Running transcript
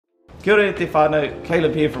Kia ora te whānau,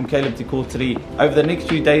 Caleb here from Caleb Te Kōtiri. Over the next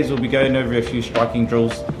few days we'll be going over a few striking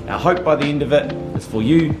drills. Our hope by the end of it is for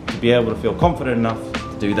you to be able to feel confident enough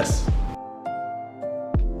to do this.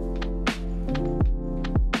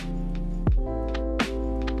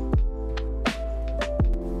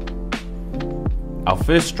 Our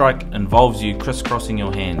first strike involves you crisscrossing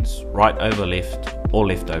your hands, right over left or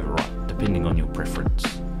left over right, depending on your preference.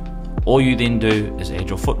 All you then do is add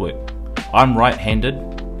your footwork. I'm right-handed,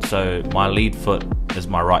 so my lead foot is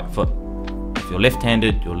my right foot. If you're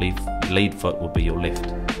left-handed, your lead foot will be your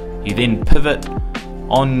left. You then pivot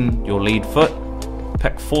on your lead foot,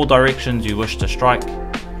 pick 4 directions you wish to strike,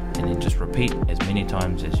 and then just repeat as many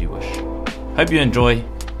times as you wish. Hope you enjoy.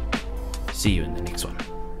 See you in the next one.